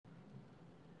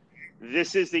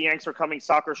This is the Yanks Are Coming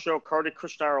Soccer Show. Kartik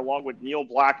Krishnaiyer along with Neil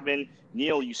Blackman.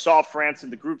 Neil, you saw France in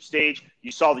the group stage.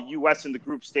 You saw the U.S. in the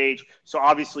group stage. So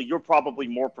obviously you're probably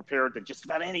more prepared than just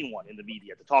about anyone in the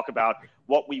media to talk about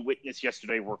what we witnessed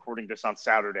yesterday. We're recording this on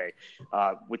Saturday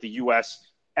with the U.S.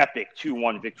 epic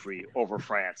 2-1 victory over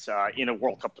France in a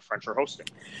World Cup the French are hosting.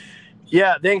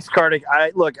 Yeah, thanks, Kartik.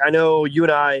 I know you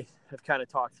and I have kind of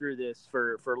talked through this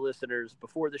for listeners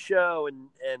before the show and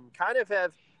kind of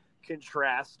have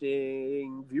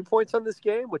contrasting viewpoints on this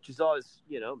game, which is always,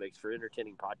 makes for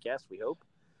entertaining podcast, we hope.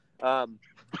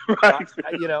 Right.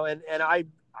 And I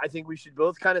think we should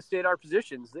both kind of state our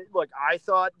positions. Look, I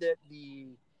thought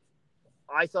in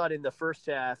the first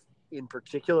half in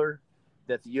particular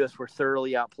that the U.S. were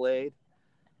thoroughly outplayed.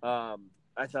 I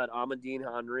thought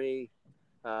Amandine Henry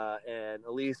and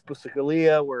Elise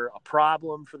Buscaglia were a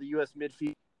problem for the U.S.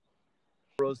 midfield.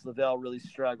 Rose Lavelle really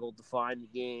struggled to find the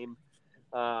game.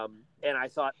 And I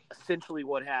thought essentially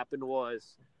what happened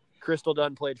was Crystal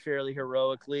Dunn played fairly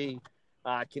heroically,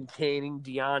 containing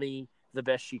Diani the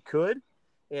best she could.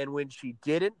 And when she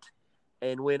didn't,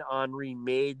 and when Henri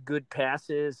made good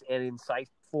passes and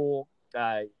insightful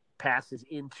passes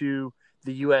into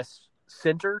the U.S.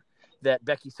 center, that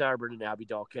Becky Sauerbrunn and Abby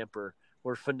Dahl-Kemper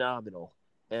were phenomenal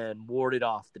and warded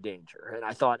off the danger. And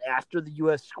I thought after the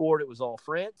U.S. scored, it was all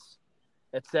France,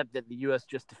 except that the U.S.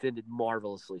 just defended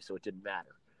marvelously, so it didn't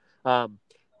matter.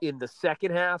 In the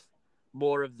second half,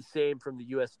 more of the same from the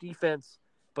U.S. defense,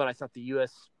 but I thought the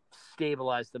U.S.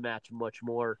 stabilized the match much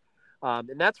more.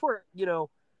 And that's where,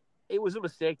 it was a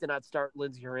mistake to not start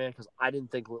Lindsey Horan because I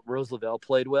didn't think Rose Lavelle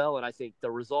played well, and I think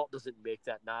the result doesn't make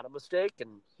that not a mistake,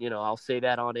 and, I'll say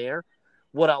that on air.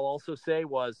 What I'll also say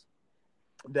was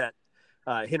that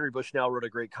Henry Bushnell wrote a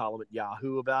great column at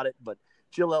Yahoo about it, but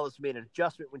Jill Ellis made an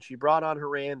adjustment when she brought on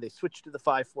Horan. They switched to the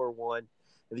 5-4-1, and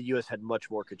the U.S. had much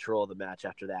more control of the match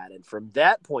after that. And from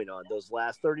that point on, those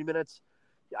last 30 minutes,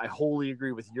 I wholly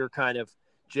agree with your kind of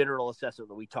general assessment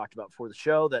that we talked about before the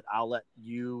show that I'll let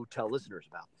you tell listeners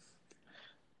about.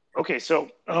 Okay, so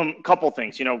a couple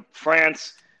things.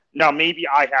 France. Now, maybe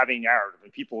I have a narrative,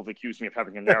 and people have accused me of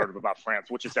having a narrative about France,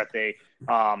 which is that they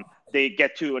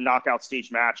get to a knockout stage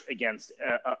match against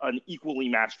an equally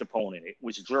matched opponent. It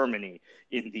was Germany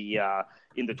in the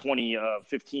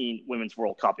 2015 Women's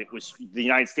World Cup. It was the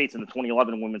United States in the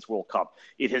 2011 Women's World Cup.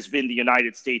 It has been the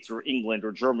United States or England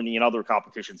or Germany in other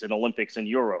competitions, in Olympics and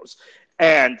Euros.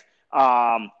 And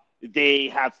they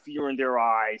have fear in their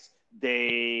eyes.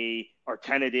 They are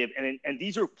tentative. And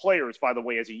these are players, by the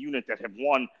way, as a unit that have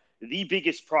won the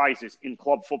biggest prizes in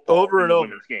club football over and over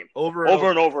women's game. Over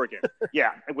and over again.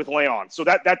 Yeah, with Leon. So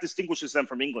that distinguishes them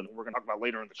from England, who we're going to talk about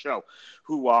later in the show,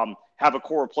 who have a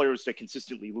core of players that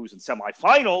consistently lose in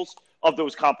semifinals of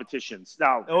those competitions.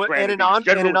 Now, and in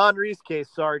Henri's case,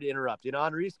 sorry to interrupt. In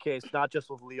Henri's case, not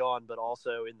just with Leon, but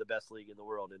also in the best league in the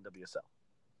world in WSL.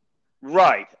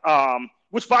 Right.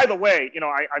 Which, by the way,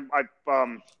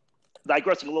 I'm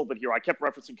digressing a little bit here. I kept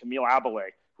referencing Camille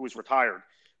Abele, who was retired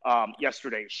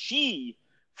yesterday. She,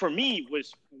 for me,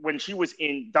 was when she was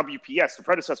in WPS, the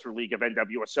predecessor league of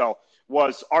NWSL,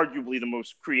 was arguably the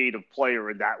most creative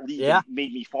player in that league. Yeah. It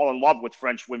made me fall in love with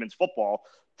French women's football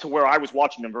to where I was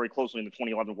watching them very closely in the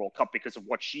 2011 World Cup because of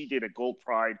what she did at Gold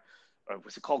Pride.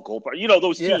 Was it called Gold Pride?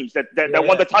 Those teams that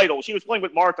won the title. She was playing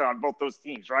with Marta on both those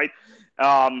teams, right?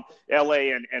 LA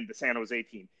and the San Jose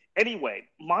team. Anyway,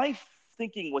 my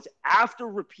thinking was after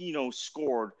Rapinoe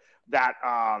scored that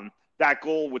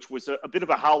goal, which was a bit of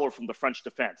a howler from the French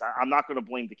defense. I'm not going to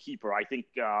blame the keeper. I think,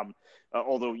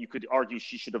 although you could argue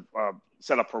she should have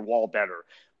set up her wall better,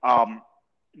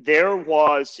 there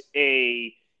was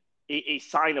a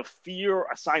sign of fear,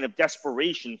 a sign of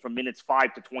desperation from minutes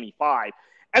 5 to 25.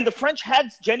 And the French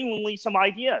had genuinely some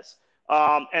ideas.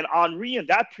 And Henri in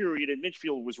that period in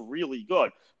midfield was really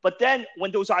good. But then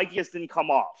when those ideas didn't come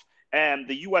off, and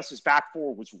the U.S.'s back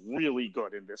four was really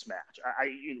good in this match.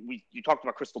 You talked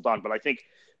about Crystal Dunn, but I think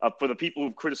for the people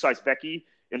who've criticized Becky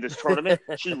in this tournament,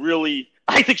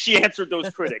 I think she answered those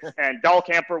critics. And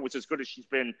Dahl-Kemper was as good as she's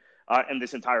been in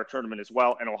this entire tournament as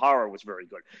well, and O'Hara was very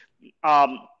good.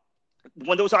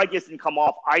 When those ideas didn't come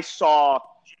off, I saw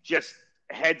just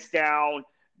heads down,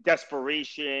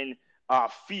 desperation,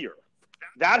 fear.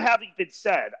 That having been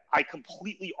said, I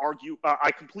completely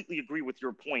agree with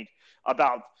your point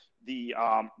about the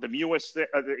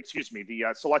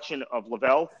selection of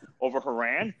Lavelle over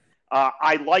Horan.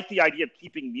 I like the idea of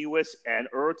keeping Mewis and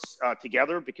Ertz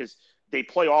together because they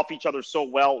play off each other so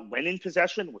well when in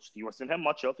possession, which the U.S. didn't have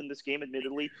much of in this game,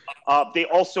 admittedly. They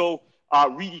also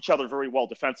read each other very well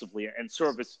defensively and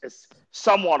serve as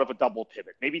somewhat of a double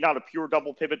pivot. Maybe not a pure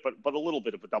double pivot, but a little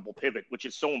bit of a double pivot, which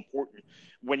is so important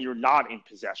when you're not in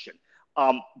possession.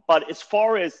 But as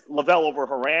far as Lavelle over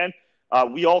Horan,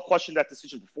 we all questioned that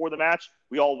decision before the match.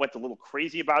 We all went a little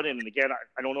crazy about it. And again,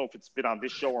 I don't know if it's been on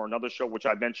this show or another show, which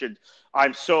I mentioned.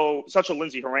 I'm such a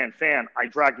Lindsey Horan fan. I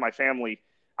dragged my family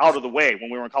out of the way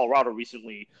when we were in Colorado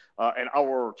recently, an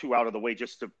hour or two out of the way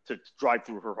just to drive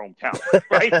through her hometown,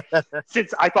 right?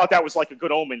 Since I thought that was like a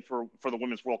good omen for the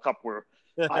Women's World Cup, where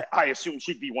I assumed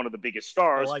she'd be one of the biggest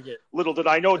stars. I like it. Little did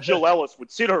I know Jill Ellis would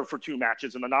sit her for 2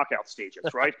 matches in the knockout stages,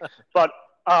 right? But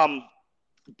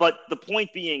the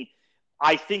point being,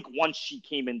 I think once she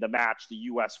came in the match, the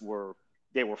U.S. were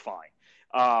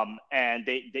fine. And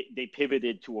they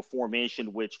pivoted to a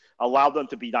formation which allowed them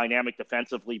to be dynamic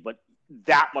defensively, but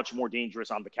that much more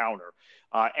dangerous on the counter,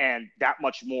 and that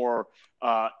much more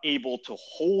able to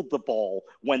hold the ball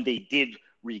when they did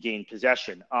regain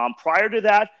possession. Prior to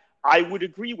that, I would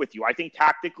agree with you. I think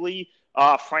tactically,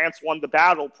 France won the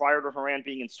battle prior to Horan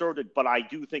being inserted, but I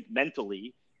do think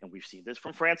mentally, and we've seen this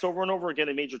from France over and over again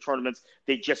in major tournaments,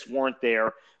 they just weren't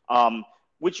there,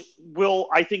 which will,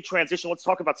 I think, transition. Let's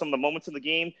talk about some of the moments in the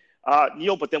game,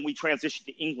 Neil, but then we transition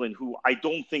to England, who I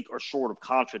don't think are short of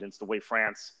confidence the way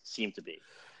France seemed to be.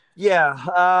 Yeah.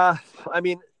 I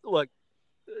mean, look,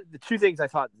 the 2 things I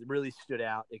thought really stood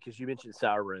out, because you mentioned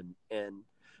Sauerbrunn, and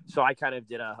so I kind of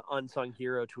did a unsung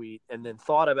hero tweet and then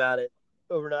thought about it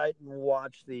overnight and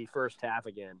watched the first half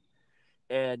again.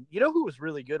 And you know who was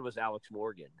really good was Alex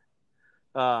Morgan.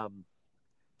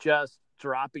 Just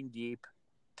dropping deep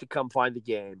to come find the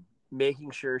game,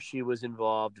 making sure she was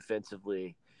involved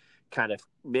defensively, kind of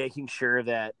making sure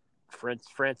that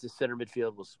France's center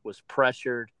midfield was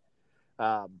pressured.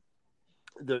 The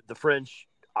French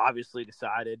obviously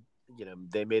decided,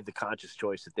 they made the conscious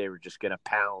choice that they were just going to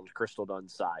pound Crystal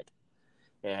Dunn's side,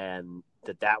 and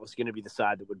that was going to be the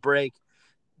side that would break.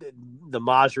 The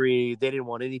Masri, they didn't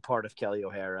want any part of Kelly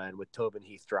O'Hara, and with Tobin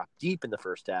Heath dropped deep in the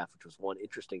first half, which was one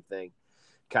interesting thing.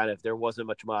 Kind of, there wasn't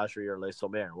much Masri or Le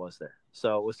Sommer, was there?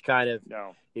 So it was kind of,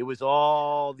 It was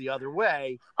all the other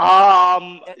way. Let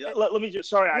me just,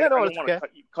 sorry, I don't want to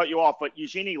cut you off, but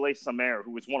Eugenie Le Sommer,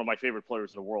 who was one of my favorite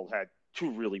players in the world, had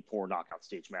 2 really poor knockout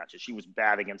stage matches. She was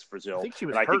bad against Brazil. I think she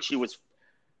was hurt. I think she was,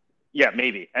 yeah,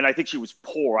 maybe. And I think she was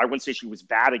poor. I wouldn't say she was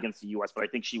bad against the U.S., but I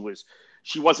think she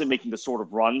wasn't making the sort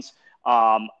of runs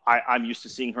I'm used to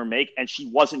seeing her make, and she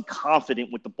wasn't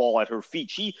confident with the ball at her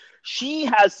feet. She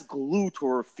has glue to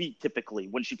her feet typically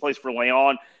when she plays for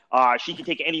Leon. She can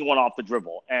take anyone off the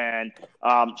dribble, and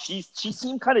she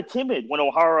seemed kind of timid when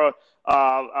O'Hara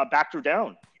backed her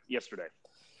down yesterday.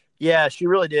 Yeah, she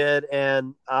really did,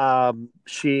 and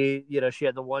she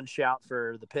had the one shout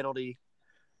for the penalty,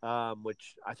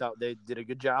 which I thought they did a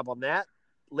good job on that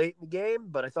late in the game.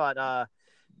 But I thought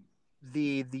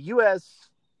the U.S.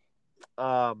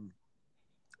 The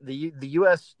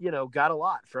U.S. got a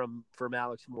lot from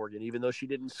Alex Morgan, even though she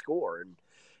didn't score,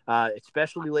 and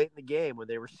especially late in the game when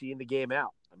they were seeing the game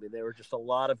out. I mean, there were just a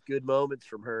lot of good moments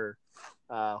from her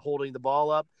holding the ball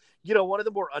up. One of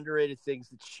the more underrated things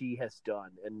that she has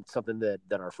done, and something that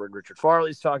our friend Richard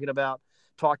Farley's talked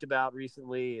about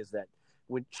recently, is that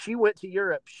when she went to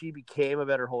Europe, she became a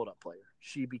better hold-up player.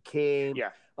 She became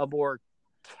a more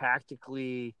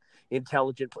tactically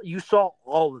intelligent player. You saw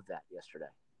all of that yesterday,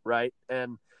 right?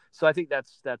 And so I think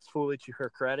that's fully to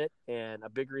her credit, and a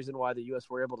big reason why the U.S.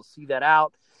 were able to see that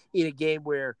out in a game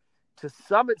where, to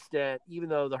some extent, even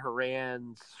though the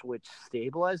Horan switch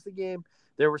stabilized the game,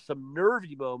 there were some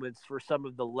nervy moments for some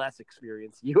of the less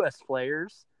experienced U.S.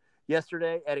 players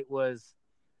yesterday, and it was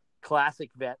classic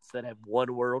vets that have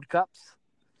won World Cups,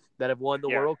 that have won the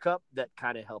World Cup, that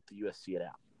kind of helped the U.S. see it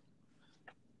out.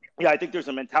 Yeah, I think there's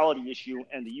a mentality issue,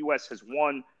 and the U.S. has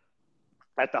won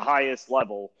at the highest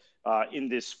level in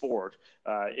this sport,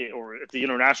 or at the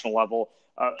international level.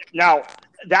 Now,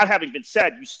 that having been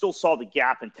said, you still saw the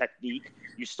gap in technique.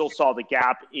 You still saw the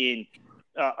gap in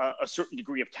a certain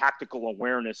degree of tactical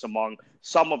awareness among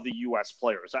some of the U.S.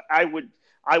 players. I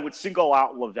would single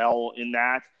out Lavelle in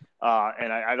that,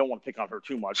 and I don't want to pick on her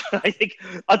too much. I think,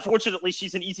 unfortunately,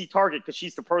 she's an easy target because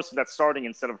she's the person that's starting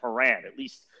instead of Horan, at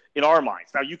least in our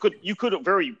minds. Now, you could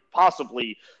very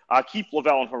possibly keep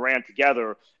Lavelle and Horan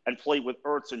together and play with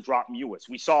Ertz and drop Mewis.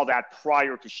 We saw that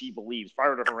prior to She Believes,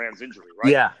 prior to Horan's injury,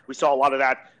 right? Yeah. We saw a lot of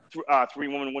that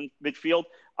three-woman midfield.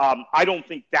 I don't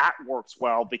think that works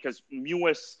well because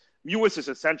Mewis is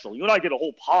essential. You and I did a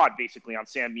whole pod basically on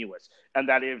Sam Mewis, and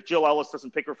that if Jill Ellis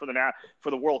doesn't pick her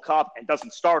for the World Cup and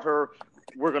doesn't start her,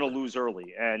 we're going to lose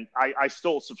early. And I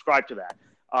still subscribe to that.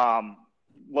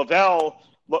 Lavelle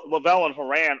Lavelle and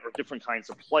Horan are different kinds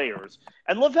of players.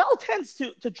 And Lavelle tends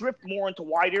to drift more into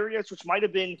wide areas, which might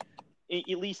have been,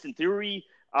 at least in theory,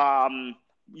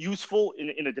 useful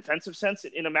in a defensive sense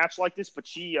in a match like this. But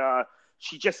she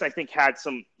just, I think, had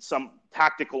some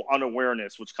tactical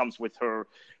unawareness, which comes with her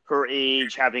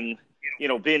age, having,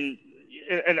 been,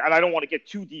 and I don't want to get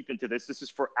too deep into this. This is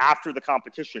for after the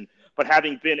competition, but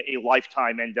having been a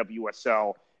lifetime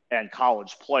NWSL and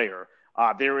college player,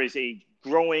 there is a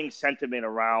growing sentiment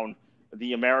around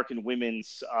the American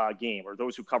women's game, or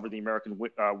those who cover the American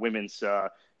women's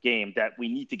game, that we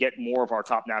need to get more of our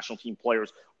top national team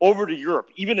players over to Europe,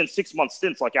 even in 6-month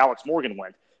stints like Alex Morgan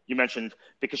went. You mentioned,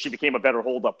 because she became a better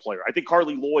hold-up player. I think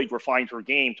Carly Lloyd refined her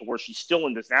game to where she's still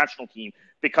in this national team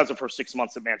because of her 6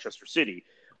 months at Manchester City.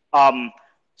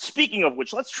 Speaking of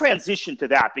which, let's transition to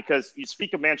that, because you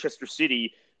speak of Manchester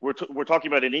City, we're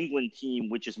talking about an England team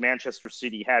which is Manchester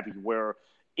City heavy, where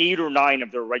 8 or 9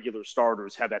 of their regular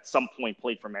starters have at some point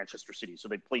played for Manchester City. So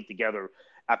they played together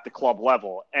at the club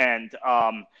level. And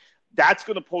that's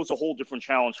going to pose a whole different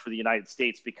challenge for the United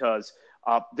States, because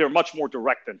they're much more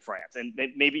direct than France. And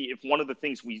maybe if one of the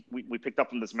things we picked up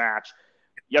from this match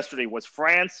yesterday was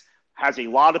France has a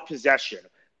lot of possession,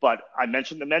 but I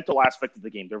mentioned the mental aspect of the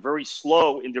game. They're very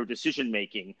slow in their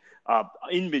decision-making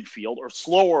in midfield,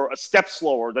 or a step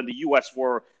slower than the U.S.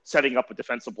 were setting up a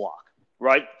defensive block,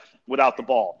 right, without the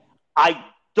ball. I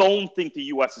don't think the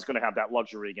U.S. is going to have that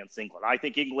luxury against England. I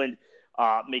think England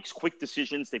makes quick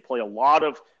decisions. They play a lot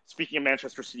of, speaking of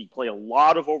Manchester City, play a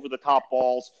lot of over-the-top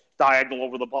balls, diagonal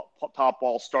over-the-top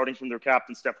balls, starting from their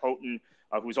captain, Steph Houghton,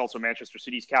 who's also Manchester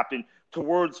City's captain,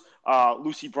 towards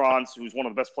Lucy Bronze, who's one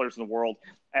of the best players in the world,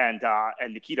 and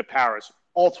Nikita Paris.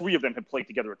 All three of them have played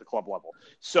together at the club level.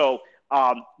 So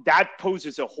that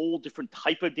poses a whole different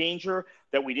type of danger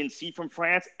that we didn't see from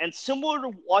France, and similar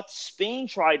to what Spain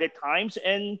tried at times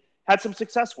and had some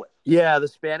success with. Yeah, the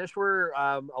Spanish were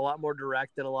a lot more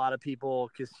direct than a lot of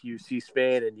people, because you see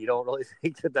Spain and you don't really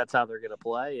think that that's how they're going to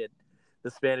play. And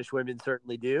the Spanish women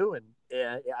certainly do. And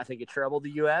I think it troubled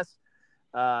the U.S.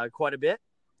 Quite a bit.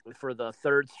 For the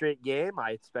third straight game,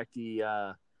 I expect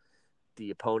the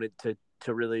opponent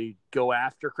to really go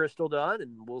after Crystal Dunn,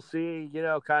 and we'll see,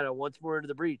 kind of once more into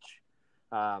the breach.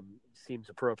 Seems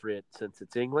appropriate since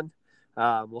it's England.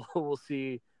 We'll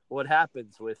see what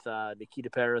happens with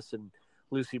Nikita Paris and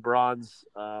Lucy Bronze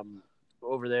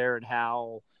over there, and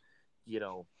how,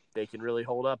 they can really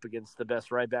hold up against the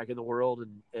best right back in the world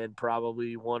and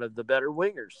probably one of the better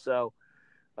wingers. So,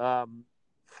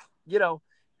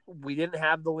 we didn't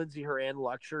have the Lindsey Horan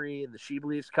luxury in the She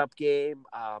Believes Cup game,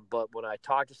 but when I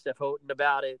talked to Steph Houghton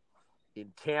about it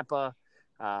in Tampa,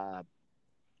 her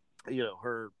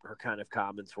kind of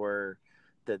comments were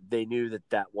that they knew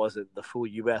that wasn't the full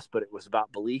U.S., but it was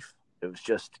about belief. It was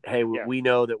just, hey, we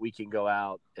know that we can go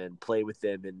out and play with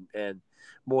them, and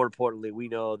more importantly, we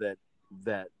know that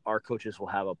our coaches will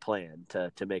have a plan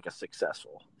to make us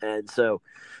successful. And so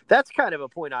that's kind of a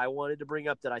point I wanted to bring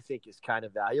up that I think is kind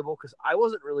of valuable, because I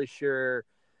wasn't really sure,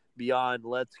 beyond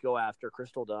let's go after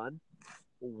Crystal Dunn,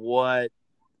 what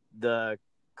the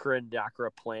Corinne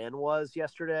Diacre plan was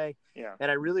yesterday. Yeah. And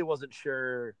I really wasn't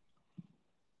sure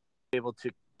able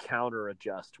to counter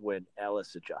adjust when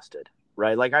Ellis adjusted,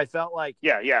 right? Like, I felt like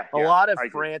a lot of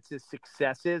France's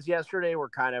successes yesterday were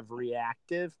kind of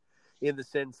reactive, in the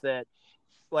sense that,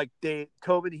 like,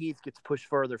 Tobin Heath gets pushed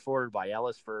further forward by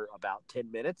Ellis for about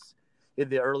 10 minutes in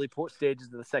the early stages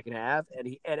of the second half,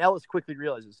 and Ellis quickly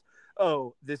realizes,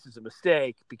 oh, this is a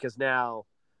mistake, because now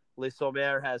Le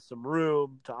Sommer has some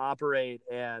room to operate,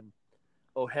 and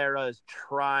O'Hara is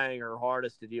trying her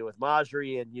hardest to deal with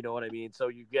Majri, and you know what I mean? So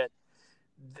you get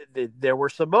there were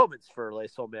some moments for Le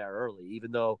Sommer early,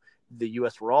 even though the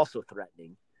U.S. were also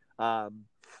threatening.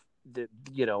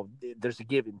 There's a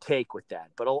give and take with that,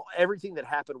 but everything that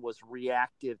happened was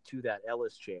reactive to that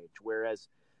Ellis change. Whereas,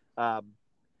 I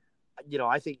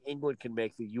think England can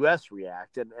make the U.S.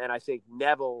 react, and I think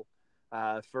Neville,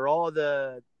 for all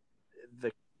the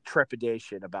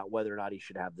trepidation about whether or not he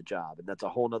should have the job, and that's a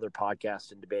whole nother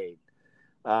podcast and debate.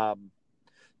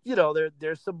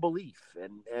 There's some belief,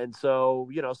 and so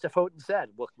Steph Houghton said,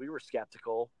 look, we were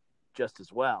skeptical just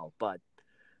as well, but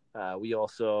we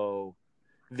also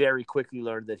very quickly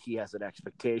learned that he has an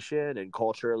expectation, and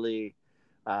culturally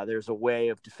there's a way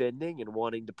of defending and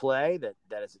wanting to play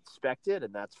that is expected,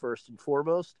 and that's first and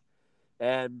foremost.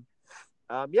 And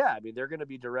they're going to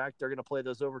be direct. They're going to play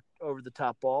those over the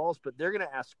top balls, but they're going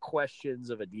to ask questions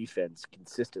of a defense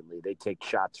consistently. They take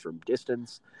shots from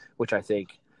distance, which I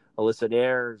think Alyssa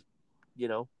Nair,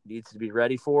 needs to be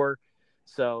ready for.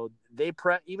 So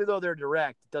even though they're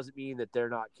direct, it doesn't mean that they're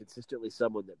not consistently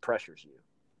someone that pressures you.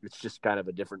 It's just kind of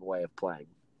a different way of playing.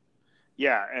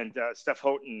 Yeah, and Steph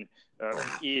Houghton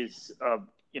is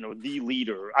the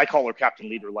leader. I call her Captain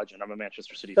Leader Legend. I'm a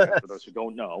Manchester City fan, for those who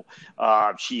don't know.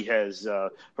 She's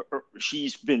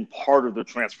been part of the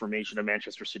transformation of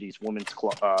Manchester City's women's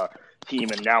team,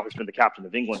 and now has been the captain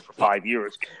of England for 5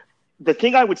 years. The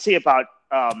thing I would say about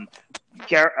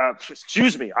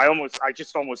excuse me, I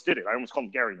just almost did it. I almost called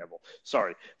him Gary Neville.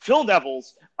 Sorry, Phil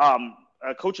Neville's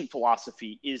coaching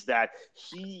philosophy is that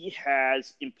he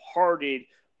has imparted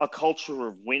a culture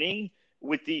of winning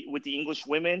with the English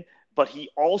women, but he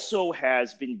also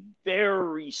has been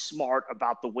very smart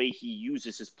about the way he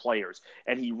uses his players,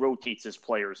 and he rotates his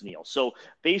players, Neil. So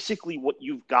basically what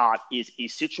you've got is a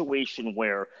situation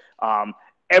where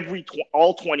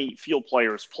all 20 field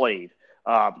players played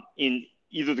in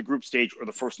either the group stage or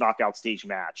the first knockout stage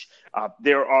match.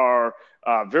 There are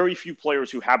very few players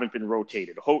who haven't been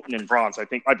rotated. Houghton and Bronze,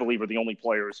 I believe, are the only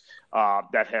players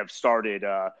that have started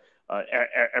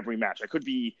every match. I could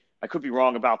be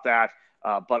wrong about that,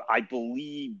 but I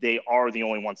believe they are the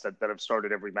only ones that have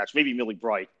started every match. Maybe Millie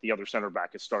Bright, the other center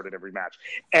back, has started every match.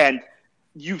 And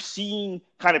you've seen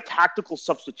kind of tactical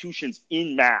substitutions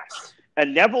in match.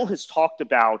 And Neville has talked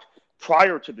about,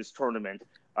 prior to this tournament,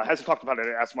 hasn't talked about it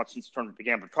as much since the tournament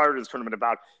began, but prior to this tournament,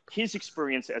 about his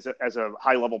experience as a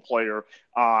high-level player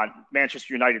on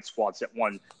Manchester United squads that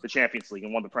won the Champions League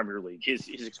and won the Premier League, his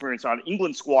experience on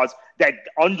England squads that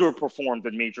underperformed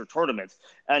in major tournaments.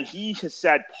 And he has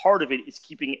said part of it is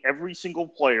keeping every single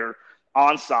player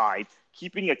on side,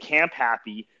 keeping a camp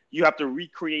happy. You have to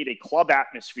recreate a club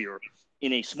atmosphere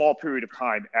in a small period of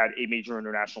time at a major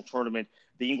international tournament.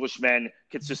 The Englishmen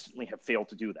consistently have failed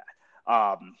to do that.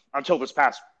 Until this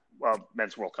past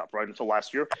Men's World Cup, right? Until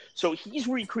last year. So he's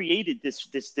recreated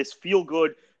this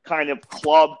feel-good kind of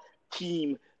club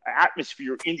team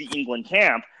atmosphere in the England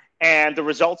camp, and the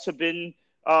results have been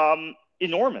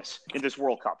enormous in this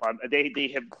World Cup.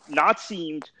 They have not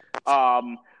seemed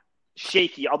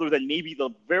shaky, other than maybe the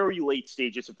very late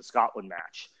stages of the Scotland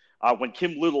match, when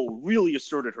Kim Little really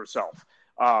asserted herself.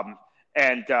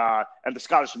 And the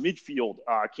Scottish midfield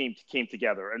came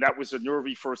together, and that was a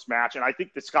nervy first match. And I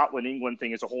think the Scotland-England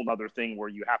thing is a whole other thing where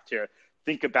you have to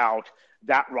think about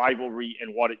that rivalry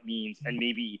and what it means, and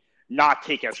maybe not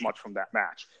take as much from that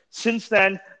match. Since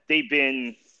then, they've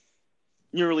been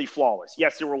nearly flawless.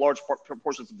 Yes, there were large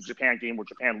portions of the Japan game where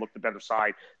Japan looked the better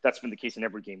side. That's been the case in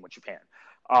every game with Japan.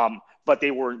 But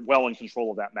they were well in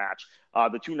control of that match.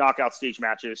 The two knockout stage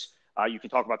matches, you can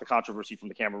talk about the controversy from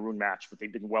the Cameroon match, but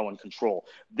they've been well in control.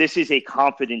 This is a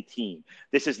confident team.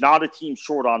 This is not a team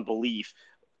short on belief,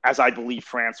 as I believe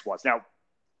France was. Now,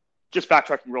 just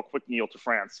backtracking real quick, Neil, to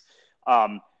France.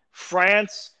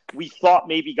 France, we thought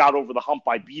maybe got over the hump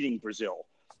by beating Brazil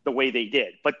the way they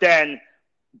did. But then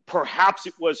perhaps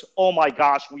it was, oh my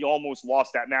gosh, we almost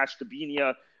lost that match.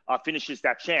 Dabinia finishes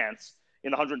that chance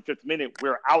in the 105th minute.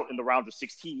 We're out in the round of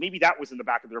 16. Maybe that was in the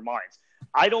back of their minds.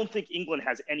 I don't think England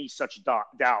has any such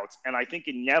doubts. And I think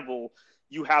in Neville,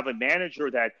 you have a manager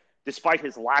that, despite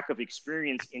his lack of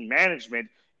experience in management,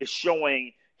 is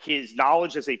showing his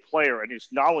knowledge as a player and his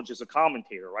knowledge as a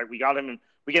commentator, right? We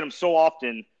get him so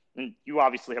often, and you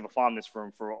obviously have a fondness for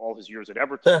him for all his years at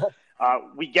Everton.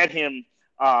 We get him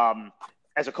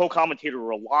as a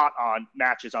co-commentator a lot on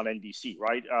matches on NBC,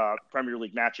 right? Premier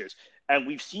League matches. And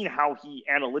we've seen how he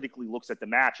analytically looks at the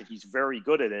match, and he's very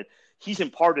good at it. He's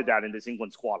imparted that in this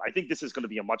England squad. I think this is going to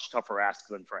be a much tougher ask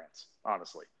than France,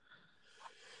 honestly.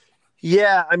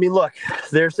 Yeah, I mean, look,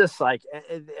 there's this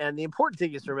and the important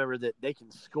thing is to remember that they can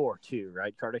score too,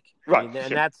 right, Kartik? Right. I mean,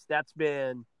 and that's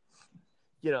been,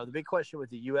 the big question with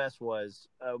the U.S. was,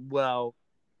 well,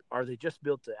 are they just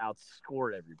built to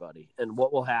outscore everybody? And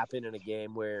what will happen in a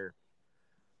game where,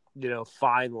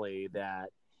 finally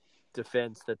that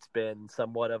defense that's been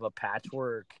somewhat of a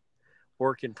patchwork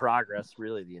work in progress,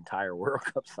 really the entire World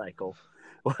Cup cycle.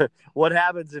 What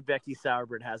happens if Becky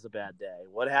Sauerbrunn has a bad day?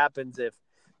 What happens if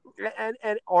and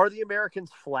are the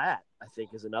Americans flat? I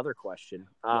think is another question.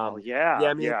 I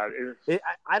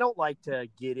don't like to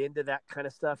get into that kind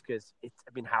of stuff because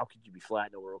how could you be flat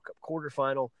in a World Cup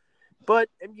quarterfinal? But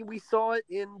we saw it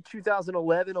in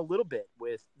 2011 a little bit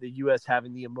with the U.S.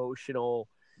 having the emotional,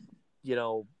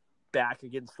 back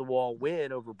against the wall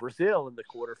win over Brazil in the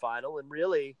quarterfinal, and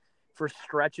really for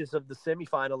stretches of the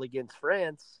semifinal against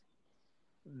France,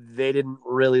 they didn't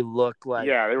really look like.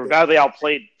 Yeah, they were badly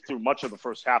outplayed through much of the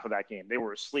first half of that game. They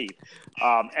were asleep.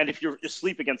 And if you're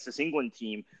asleep against this England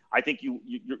team, I think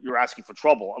you're asking for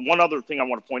trouble. And one other thing I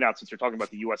want to point out, since you're talking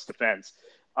about the U.S. defense,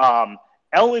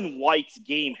 Ellen White's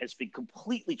game has been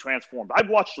completely transformed. I've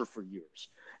watched her for years.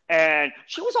 And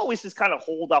she was always this kind of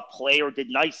hold-up player, did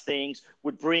nice things,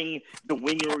 would bring the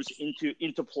wingers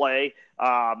into play.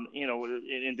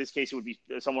 In this case, it would be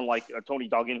someone like Tony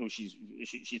Duggan, who she's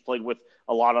played with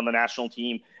a lot on the national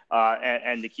team,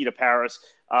 and Nikita Paris,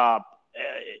 and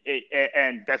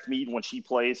Beth Mead when she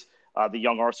plays. The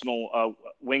young Arsenal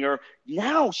winger.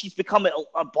 Now she's become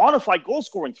a bona fide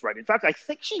goal-scoring threat. In fact, I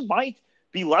think she might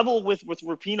be level with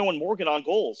Rapinoe and Morgan on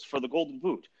goals for the Golden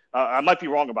Boot. I might be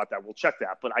wrong about that. We'll check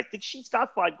that. But I think she's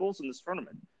got 5 goals in this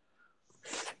tournament.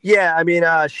 Yeah, I mean,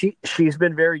 she's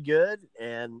been very good.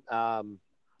 And,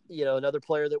 another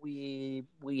player that we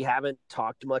haven't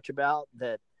talked much about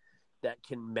that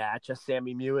can match a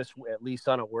Sammy Mewis, at least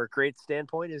on a work rate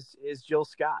standpoint, is Jill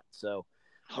Scott. So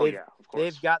of course.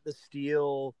 They've got the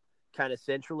steel kind of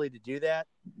centrally to do that.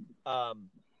 I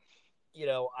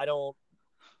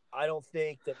don't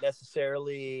think that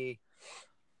necessarily –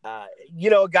 a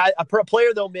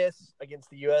player they'll miss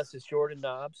against the U.S. is Jordan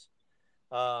Nobbs.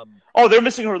 They're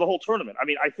missing her the whole tournament. I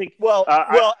mean, I think.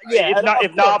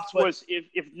 If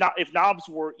Nobbs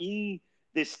were in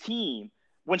this team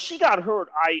when she got hurt,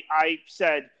 I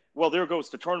said, well, there goes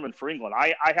the tournament for England.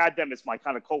 I had them as my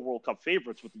kind of co-World Cup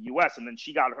favorites with the U.S. And then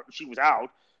she got hurt. She was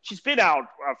out. She's been out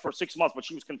for 6 months, but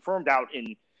she was confirmed out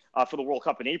for the World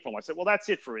Cup in April. I said, well, that's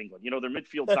it for England. Their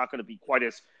midfield's not going to be quite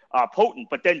as potent.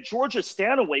 But then Georgia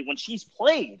Stanaway, when she's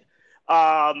played,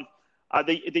 the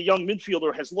young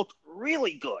midfielder has looked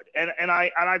really good. And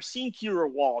I've seen Kira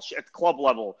Walsh at the club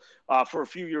level for a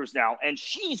few years now, and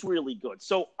she's really good.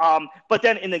 So, but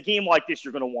then in a game like this,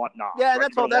 you're going to want Nobbs. Yeah,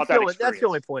 right? That's the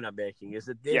only point I'm making is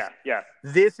that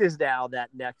this is now that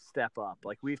next step up.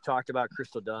 Like we've talked about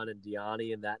Crystal Dunn and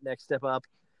Diani and that next step up.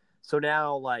 So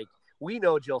now, like, we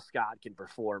know Jill Scott can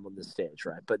perform on the stage,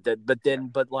 right? But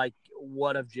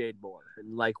what of Jade Moore?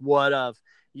 And like, what of,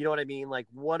 you know what I mean? Like,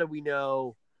 what do we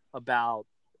know about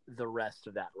the rest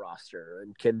of that roster?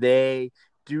 And can they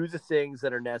do the things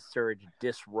that are necessary to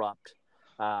disrupt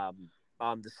on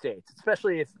the States?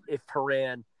 Especially if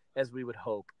Haran, as we would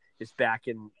hope, is back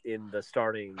in the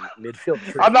starting midfield.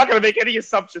 I'm not going to make any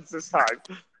assumptions this time.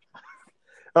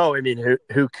 Oh, I mean,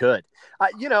 who could? Well,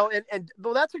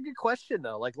 that's a good question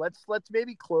though. Like, let's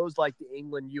maybe close like the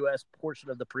England-US portion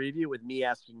of the preview with me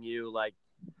asking you, like,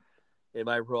 am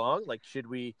I wrong? Like, should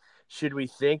we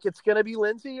think it's going to be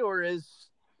Lindsay, or is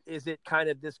it kind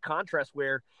of this contrast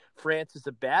where France is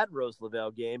a bad Rose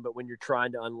Lavelle game, but when you're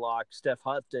trying to unlock Steph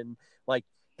Houghton, like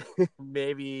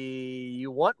maybe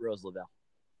you want Rose Lavelle?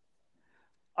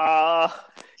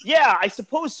 Yeah, I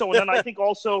suppose so. And then I think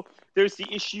also there's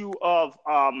the issue of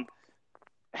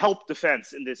help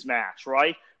defense in this match,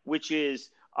 right? Which is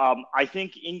I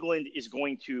think England is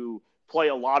going to play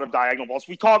a lot of diagonal balls.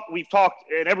 We've talked,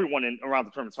 and everyone around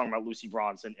the tournament is talking about Lucy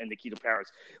Bronze and Nikita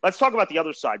Paris. Let's talk about the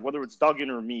other side, whether it's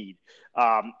Duggan or Mead,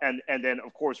 and then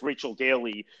of course Rachel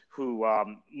Daly, who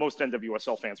most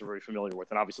NWSL fans are very familiar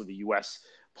with, and obviously the U.S.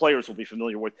 players will be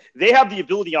familiar with. They have the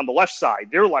ability on the left side,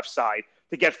 their left side,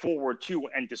 to get forward too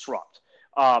and disrupt.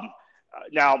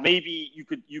 Now maybe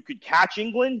you could catch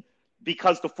England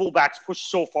because the fullbacks push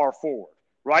so far forward,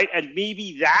 right? And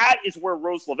maybe that is where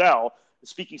Rose Lavelle,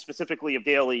 speaking specifically of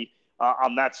Daly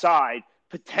on that side,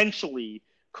 potentially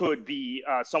could be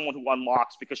someone who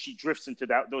unlocks because she drifts into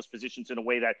those positions in a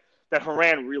way that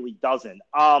Haran really doesn't.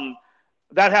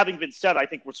 That having been said, I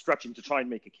think we're stretching to try and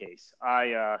make a case.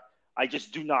 I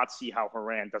just do not see how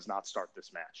Haran does not start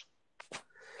this match.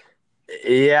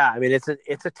 Yeah, I mean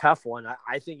it's a tough one.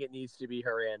 I think it needs to be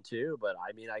Haran too, but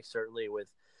I mean I certainly with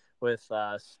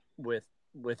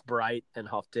Bright and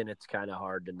Houghton, it's kind of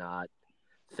hard to not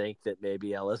think that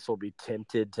maybe Ellis will be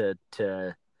tempted to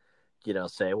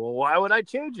say, well, why would I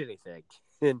change anything?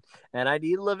 And I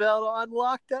need Lavelle to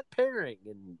unlock that pairing,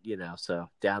 and so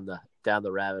down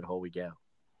the rabbit hole we go.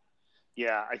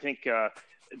 Yeah, I think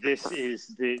this is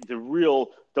the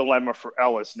real dilemma for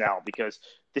Ellis now, because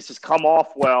this has come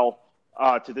off well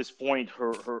to this point.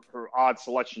 Her odd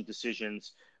selection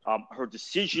decisions, her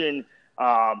decision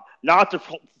not to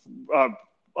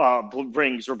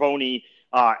bring Zerboni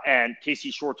and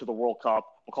Casey Short to the World Cup.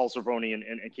 We'll call Zerboni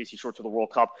and Casey Short to the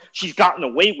World Cup. She's gotten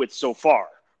away with so far,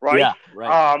 right? Yeah,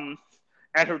 right.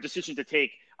 And her decision to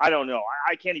take, I don't know,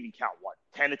 I can't even count,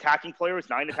 10 attacking players,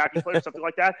 9 attacking players, something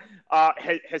like that,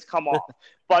 has come off.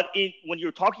 But when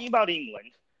you're talking about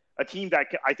England, a team that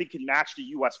I think can match the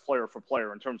U.S. player for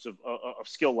player in terms of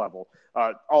skill level,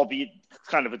 albeit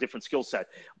kind of a different skill set,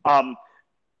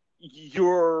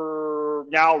 you're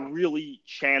now really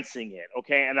chancing it,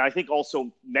 okay? And I think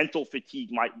also mental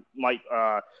fatigue might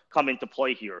come into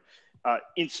play here.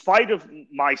 in spite of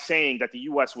my saying that the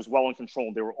U.S. was well in control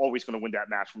and they were always going to win that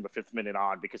match from the 5th minute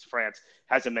on because France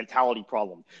has a mentality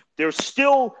problem, there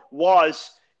still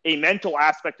was a mental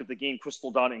aspect of the game Crystal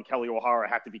Dunn and Kelly O'Hara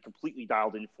had to be completely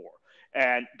dialed in for.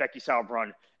 And Becky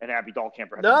Sauerbrunn and Abby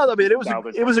Dahlkemper had to be dialed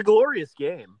in it was a glorious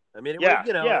game. I mean,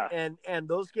 and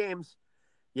those games,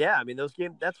 those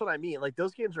games, that's what I mean. Like,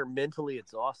 those games are mentally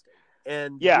exhausting.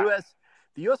 And the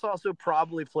U.S. also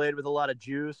probably played with a lot of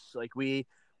juice. Like, we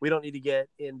don't need to get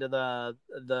into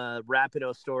the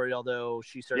Rapinoe story, although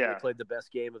she certainly played the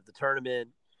best game of the tournament,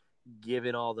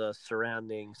 given all the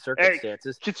surrounding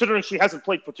circumstances. And considering she hasn't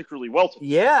played particularly well today.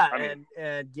 Yeah,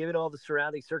 and given all the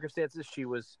surrounding circumstances, she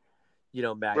was,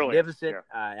 magnificent.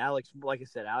 Alex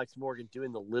Morgan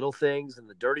doing the little things and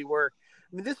the dirty work.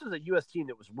 I mean, this was a U.S. team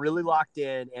that was really locked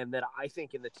in, and that I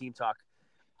think in the team talk,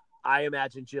 I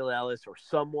imagine Jill Ellis or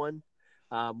someone,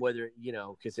 whether,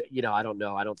 because, I don't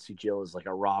know. I don't see Jill as like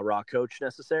a rah-rah coach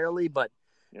necessarily, but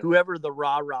whoever the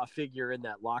rah-rah figure in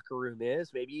that locker room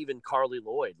is, maybe even Carly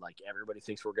Lloyd, like everybody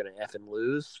thinks we're going to effing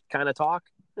lose kind of talk.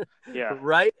 Yeah.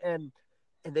 Right. And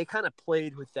they kind of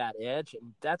played with that edge,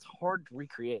 and that's hard to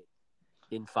recreate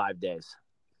in 5 days.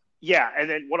 Yeah. And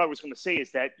then what I was going to say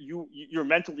is that you're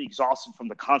mentally exhausted from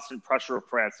the constant pressure of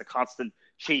France, the constant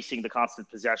chasing, the constant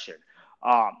possession.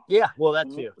 That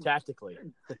too, tactically.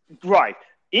 Right.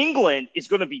 England is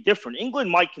going to be different.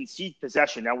 England might concede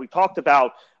possession. Now, we talked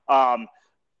about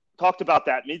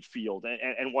that midfield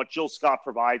and what Jill Scott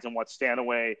provides and what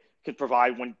Stanaway can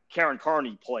provide when Karen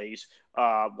Carney plays,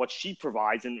 what she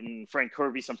provides, and Frank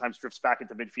Kirby sometimes drifts back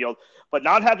into midfield. But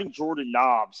not having Jordan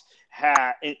Nobbs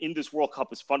in this World Cup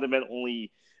has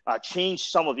fundamentally changed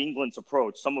some of England's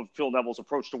approach, some of Phil Neville's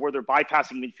approach, to where they're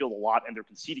bypassing midfield a lot and they're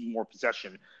conceding more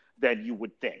possession than you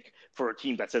would think for a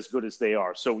team that's as good as they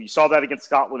are. So we saw that against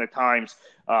Scotland at times.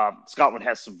 Scotland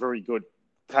has some very good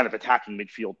kind of attacking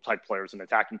midfield type players and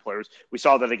attacking players. We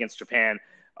saw that against Japan.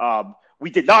 We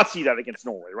did not see that against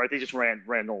Norway, right? They just ran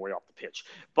Norway off the pitch.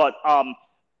 But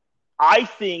I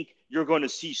think you're going to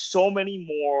see so many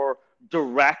more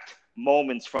direct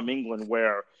moments from England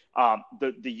where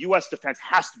the U.S. defense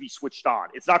has to be switched on.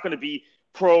 It's not going to be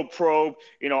probe,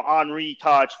 Henri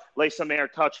touch,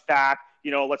 Lesamer touch back,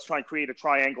 let's try and create a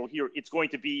triangle here. It's going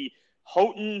to be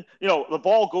Houghton, the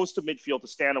ball goes to midfield to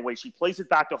Stanaway. She plays it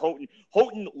back to Houghton.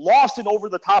 Houghton lost an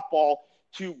over-the-top ball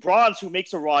to Bronze, who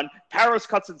makes a run. Paris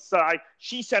cuts inside.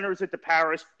 She centers it to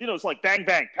Paris. It's like bang,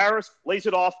 bang. Paris lays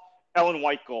it off. Ellen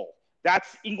White goal.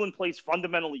 England plays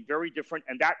fundamentally very different,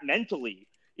 and that mentally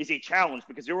is a challenge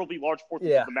because there will be large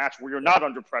portions of the match where you're not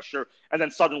under pressure, and then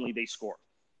suddenly they score.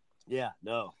 Yeah,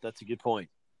 no, that's a good point.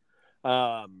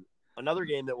 Another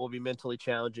game that will be mentally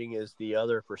challenging is the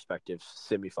other perspective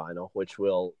semifinal, which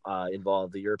will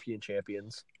involve the European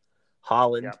champions,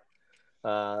 Holland.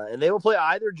 Yeah. And they will play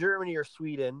either Germany or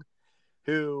Sweden,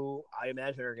 who I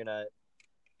imagine are going to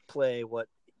play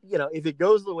if it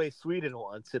goes the way Sweden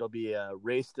wants, it'll be a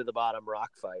race to the bottom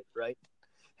rock fight, right?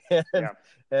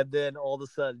 And then all of a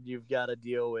sudden you've got to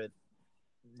deal with,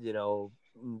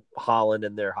 Holland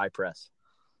and their high press.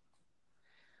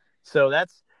 So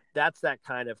that's that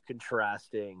kind of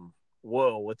contrasting,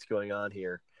 whoa, what's going on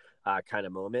here kind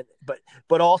of moment.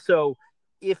 But also,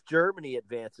 if Germany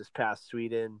advances past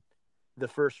Sweden, the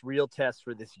first real test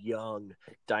for this young,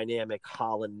 dynamic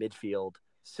Holland midfield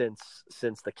since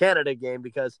the Canada game,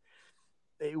 because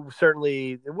it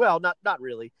certainly, not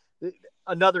really,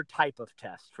 another type of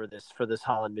test for this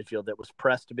Holland midfield that was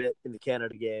pressed a bit in the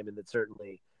Canada game and that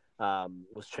certainly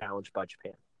was challenged by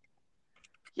Japan.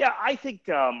 Yeah, I think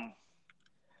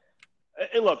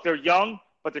look, they're young,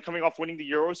 but they're coming off winning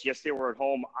the Euros. Yes, they were at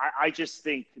home. I just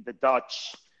think the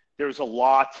Dutch, there's a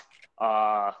lot.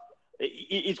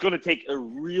 It's going to take a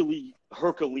really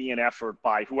Herculean effort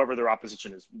by whoever their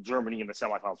opposition is, Germany in the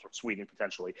semifinals or Sweden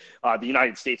potentially, the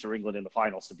United States or England in the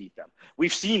finals to beat them.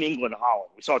 We've seen England and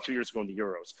Holland. We saw it 2 years ago in the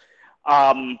Euros.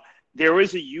 There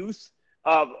is a youth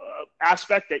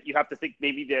aspect that you have to think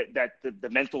maybe that the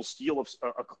mental steel of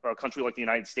a country like the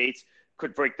United States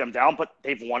could break them down, but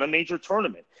they've won a major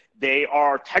tournament. They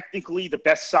are technically the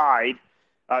best side,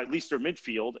 at least their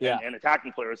midfield and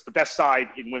attacking players, the best side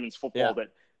in women's football that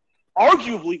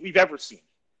arguably we've ever seen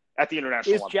at the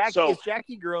international level. Is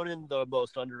Jackie Gronin the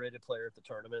most underrated player at the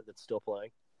tournament that's still playing?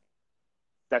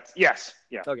 Yes.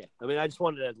 Yeah. Okay. I mean, I just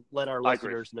wanted to let our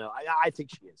listeners know. I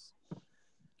think she is.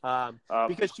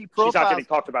 Because she's not getting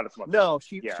talked about as much. No,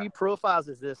 she profiles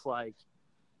as this like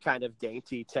kind of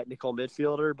dainty technical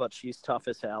midfielder, but she's tough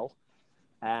as hell.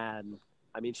 And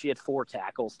I mean, she had 4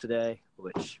 tackles today,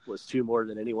 which was 2 more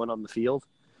than anyone on the field.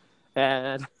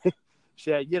 And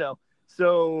she had,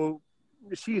 so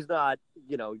she's not,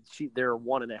 there are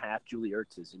 1.5 Julie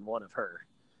Ertzes in one of her.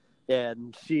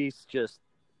 And she's just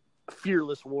a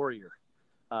fearless warrior,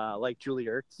 like Julie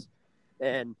Ertz.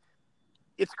 And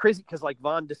it's crazy because, like,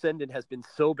 Von Descendant has been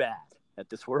so bad at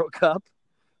this World Cup,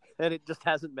 and it just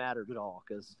hasn't mattered at all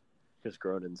because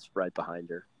Gronen's right behind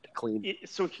her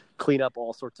to clean up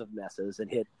all sorts of messes and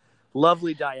hit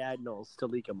lovely diagonals to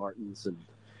Lika Martins. And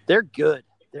they're good.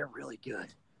 They're really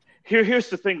good. Here's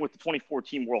the thing with the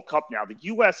 2014 World Cup now. The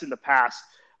U.S. in the past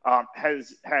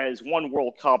has won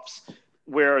World Cups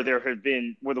where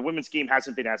the women's game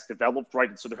hasn't been as developed, right?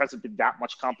 And so there hasn't been that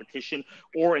much competition.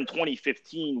 Or in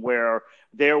 2015 where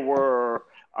there were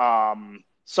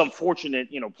some fortunate,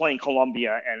 playing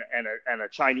Colombia and a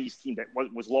Chinese team that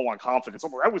was low on confidence.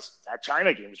 That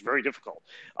China game was very difficult.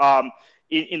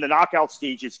 In the knockout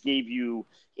stages gave you,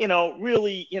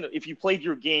 really, if you played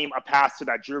your game, a path to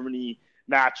that Germany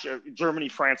match,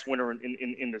 Germany-France winner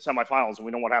in the semifinals, and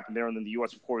we know what happened there. And then the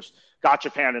U.S., of course, got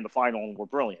Japan in the final and were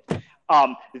brilliant.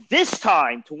 This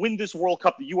time, to win this World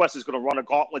Cup, the U.S. is going to run a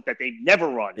gauntlet that they've never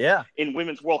run in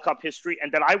Women's World Cup history,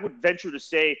 and that I would venture to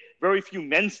say very few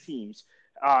men's teams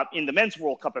in the Men's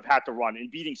World Cup have had to run in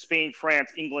beating Spain,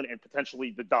 France, England, and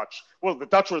potentially the Dutch. Well, the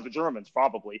Dutch or the Germans,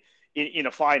 probably, in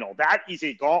a final. That is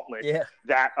a gauntlet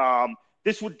that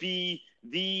this would be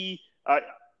the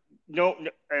no,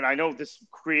 and I know this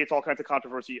creates all kinds of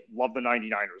controversy. Love the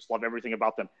 99ers. Love everything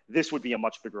about them. This would be a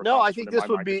much bigger accomplishment. No, I think this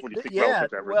would be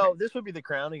this would be the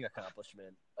crowning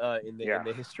accomplishment in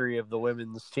the history of the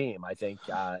women's team. I think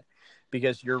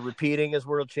because you're repeating as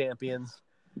world champions,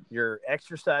 you're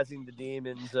exercising the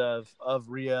demons of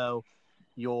Rio.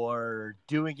 You're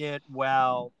doing it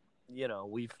while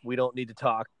we don't need to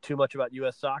talk too much about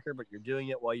U.S. soccer, but you're doing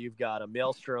it while you've got a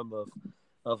maelstrom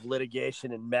of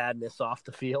litigation and madness off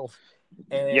the field.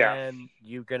 And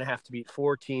you're going to have to beat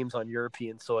 4 teams on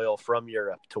European soil from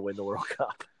Europe to win the World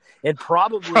Cup. And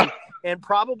probably, and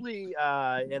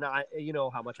I,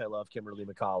 how much I love Kimberly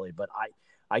McCauley, but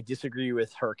I disagree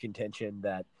with her contention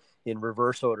that in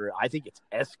reverse order, I think it's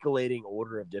escalating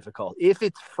order of difficulty. If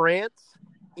it's France,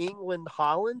 England,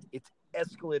 Holland, it's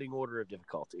escalating order of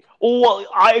difficulty. Well,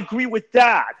 I agree with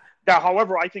that. Now,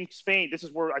 however, I think Spain. This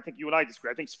is where I think you and I disagree.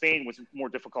 I think Spain was more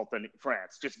difficult than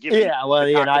France. Just given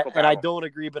I don't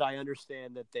agree, but I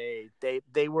understand that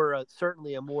they were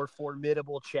certainly a more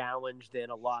formidable challenge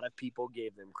than a lot of people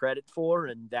gave them credit for,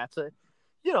 and that's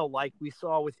like we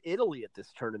saw with Italy at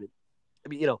this tournament. I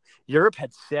mean, Europe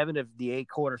had 7 of the 8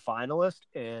 quarterfinalists,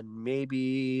 and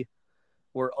maybe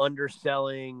we're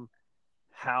underselling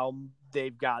how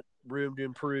they've got room to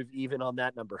improve even on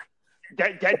that number.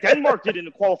 Denmark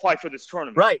didn't qualify for this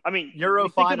tournament. Right. I mean,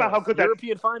 think about how good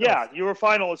European finals. Yeah, Euro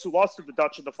finalists who lost to the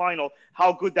Dutch in the final,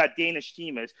 how good that Danish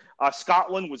team is.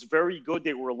 Scotland was very good.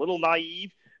 They were a little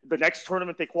naive. The next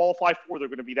tournament they qualify for, they're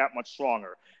going to be that much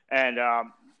stronger. And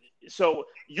so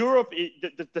Europe,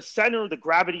 the center, the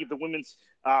gravity of the women's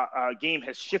game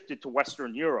has shifted to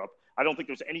Western Europe. I don't think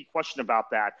there's any question about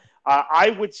that.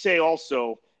 I would say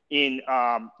also in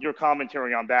your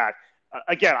commentary on that,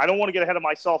 again, I don't want to get ahead of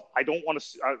myself. I don't want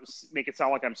to make it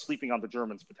sound like I'm sleeping on the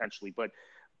Germans potentially, but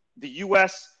the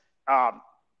U.S.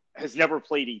 Has never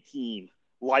played a team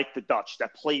like the Dutch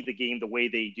that played the game the way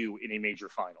they do in a major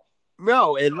final.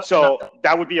 No,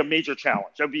 that would be a major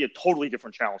challenge. That would be a totally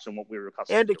different challenge than what we were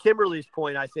accustomed to. And to Kimberly's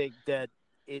point, I think that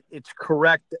it's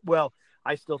correct. Well,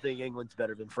 I still think England's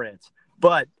better than France,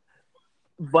 but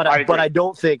I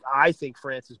don't think I think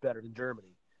France is better than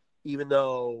Germany, even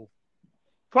though.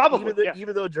 Probably,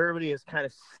 even though Germany has kind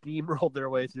of steamrolled their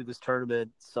way through this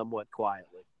tournament somewhat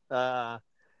quietly, but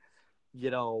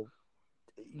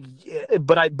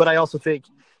I also think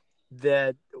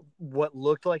that what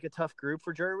looked like a tough group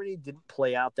for Germany didn't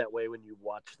play out that way when you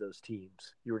watched those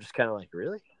teams. You were just kind of like,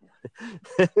 really,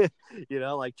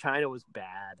 like China was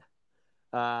bad,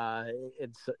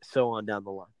 and so on down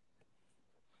the line.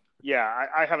 Yeah,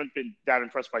 I haven't been that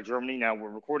impressed by Germany. Now we're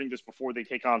recording this before they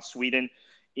take on Sweden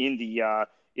in the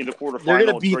quarterfinals. They're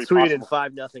going to beat Sweden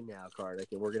 5-0 now,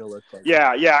 Kartik, and we're going to look at it.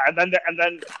 Yeah, and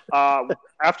then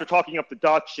after talking up the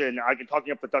Dutch, and I've been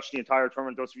talking up the Dutch the entire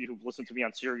tournament. Those of you who've listened to me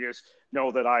on Sirius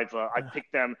know that I've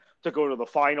picked them to go to the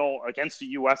final against the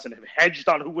U.S. and have hedged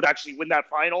on who would actually win that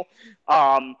final.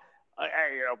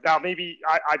 Now maybe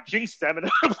I've jinxed them and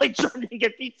they're like Germany and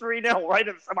get beat 3-0 right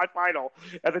in the semifinal,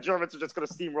 and the Germans are just going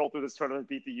to steamroll through this tournament,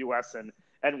 beat the U.S. and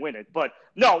win it. But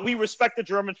no, we respect the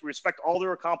Germans. We respect all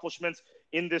their accomplishments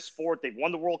in this sport. They've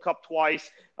won the World Cup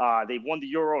twice. They've won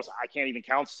the Euros. I can't even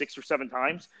count 6 or 7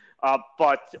 times.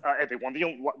 But they won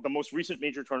the most recent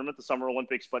major tournament, the Summer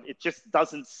Olympics. But it just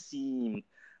doesn't seem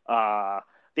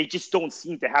they just don't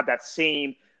seem to have that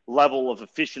same level of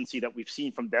efficiency that we've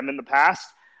seen from them in the past.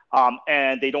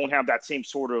 And they don't have that same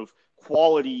sort of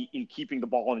quality in keeping the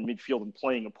ball in midfield and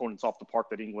playing opponents off the park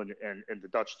that England and the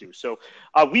Dutch do. So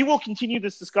we will continue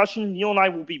this discussion. Neil and I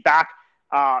will be back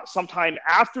sometime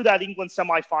after that England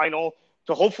semifinal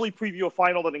to hopefully preview a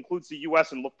final that includes the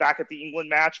U.S. and look back at the England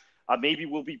match. Maybe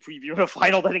we'll be previewing a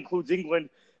final that includes England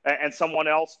and someone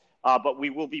else. But we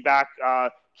will be back.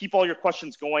 Keep all your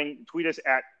questions going. Tweet us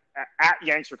at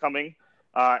Yanks Are Coming.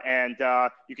 And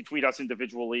you can tweet us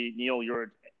individually. Neil,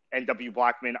 you're at NW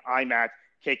Blackman. I'm at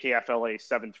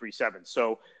KKFLA737.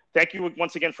 So thank you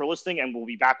once again for listening, and we'll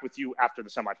be back with you after the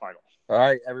semifinal. All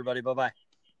right, everybody. Bye-bye.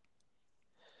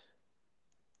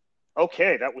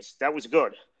 Okay, that was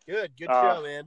good. Good show, man.